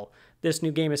at all. This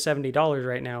new game is $70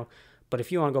 right now, but if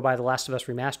you want to go buy The Last of Us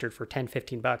Remastered for $10,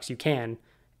 $15, you can,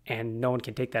 and no one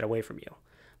can take that away from you.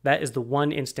 That is the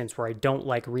one instance where I don't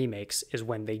like remakes, is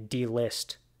when they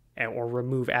delist or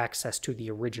remove access to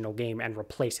the original game and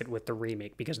replace it with the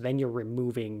remake, because then you're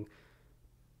removing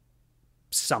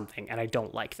something, and I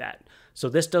don't like that. So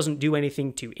this doesn't do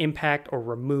anything to impact or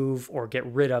remove or get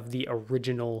rid of the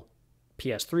original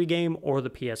PS3 game or the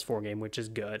PS4 game, which is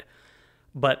good.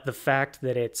 But the fact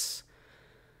that it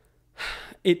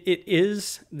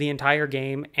is the entire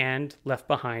game and Left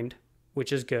Behind,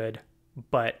 which is good,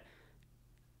 but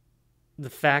the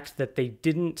fact that they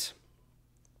didn't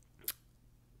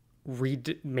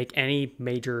make any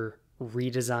major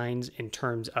redesigns in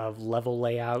terms of level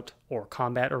layout or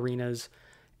combat arenas,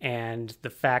 and the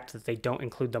fact that they don't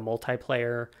include the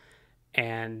multiplayer,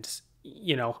 and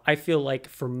I feel like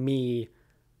for me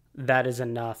that is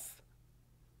enough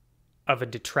of a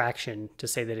detraction to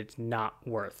say that it's not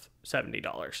worth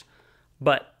 $70.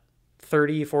 But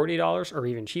 $30, $40 or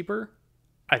even cheaper,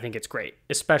 I think it's great,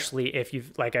 especially if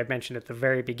you've, like I mentioned at the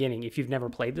very beginning, if you've never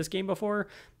played this game before.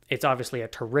 It's obviously a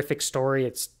terrific story.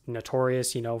 It's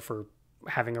notorious, for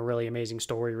having a really amazing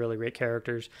story, really great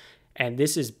characters. And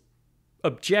this is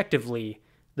objectively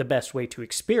the best way to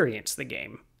experience the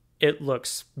game. It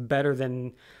looks better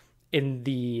than, in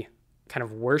the kind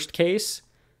of worst case,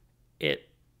 it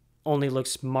only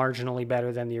looks marginally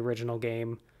better than the original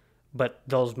game. But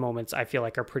those moments I feel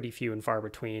like are pretty few and far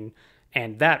between.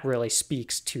 And that really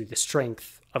speaks to the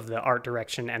strength of the art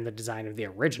direction and the design of the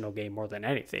original game more than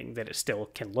anything, that it still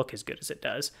can look as good as it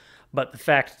does. But the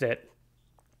fact that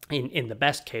in the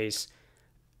best case,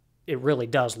 it really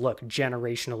does look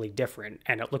generationally different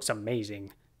and it looks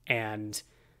amazing. And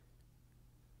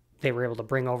they were able to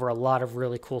bring over a lot of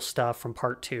really cool stuff from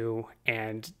part 2.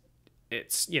 And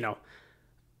it's,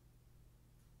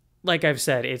 like I've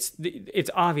said, it's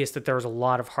obvious that there was a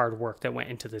lot of hard work that went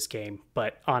into this game,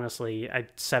 but honestly,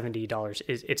 $70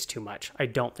 it's too much. I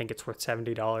don't think it's worth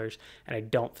 $70, and I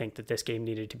don't think that this game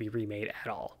needed to be remade at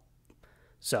all.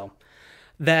 So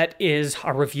that is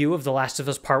our review of The Last of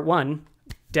Us Part 1.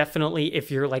 Definitely,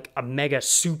 if you're like a mega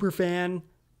super fan,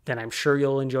 then I'm sure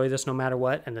you'll enjoy this no matter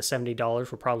what, and the $70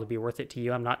 will probably be worth it to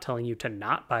you. I'm not telling you to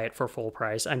not buy it for full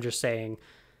price. I'm just saying,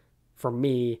 for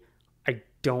me, I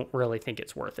don't really think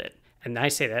it's worth it. And I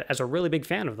say that as a really big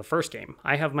fan of the first game.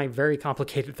 I have my very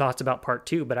complicated thoughts about part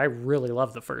 2, but I really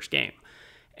love the first game.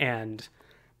 And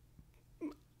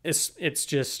it's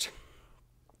just,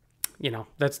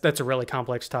 that's a really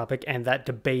complex topic, and that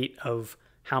debate of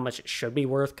how much it should be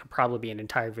worth could probably be an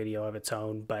entire video of its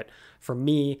own. But for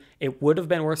me, it would have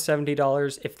been worth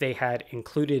 $70 if they had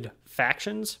included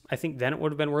factions. I think then it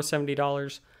would have been worth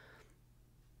 $70.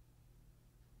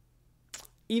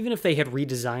 Even if they had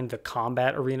redesigned the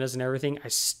combat arenas and everything, I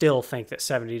still think that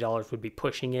 $70 would be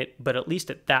pushing it. But at least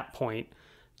at that point,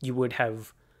 you would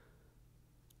have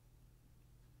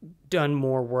done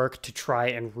more work to try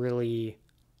and really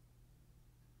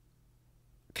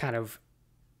kind of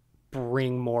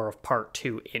bring more of part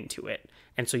 2 into it.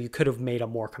 And so you could have made a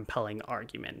more compelling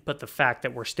argument. But the fact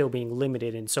that we're still being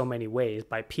limited in so many ways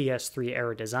by PS3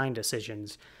 era design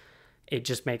decisions, it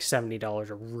just makes $70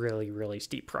 a really, really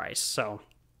steep price. So,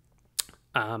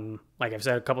 like I've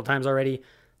said a couple times already,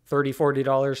 $30,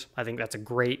 $40, I think that's a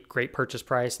great purchase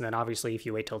price. And then obviously if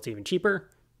you wait till it's even cheaper,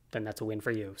 then that's a win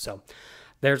for you. So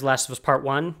there's Last of Us Part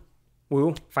 1.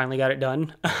 Woo, finally got it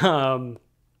done.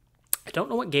 I don't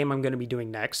know what game I'm going to be doing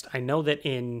next. I know that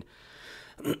in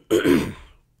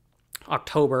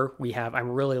October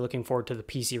I'm really looking forward to the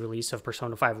PC release of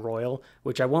Persona 5 Royal,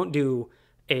 which I won't do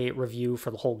a review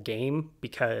for the whole game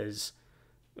because,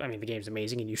 I mean, the game's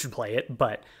amazing and you should play it,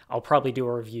 but I'll probably do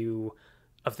a review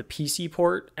of the PC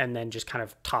port and then just kind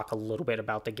of talk a little bit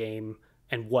about the game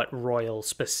and what Royal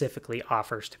specifically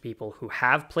offers to people who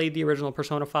have played the original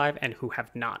Persona 5 and who have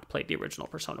not played the original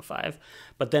Persona 5.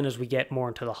 But then as we get more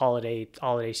into the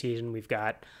holiday season, we've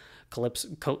got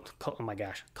Callisto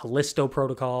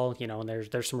Protocol, and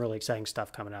there's some really exciting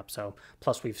stuff coming up. So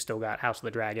plus we've still got House of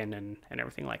the Dragon and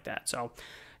everything like that. So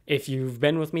if you've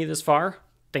been with me this far,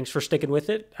 thanks for sticking with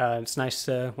it. It's nice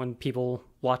when people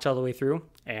watch all the way through,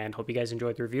 and hope you guys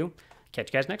enjoyed the review.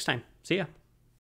 Catch you guys next time. See ya.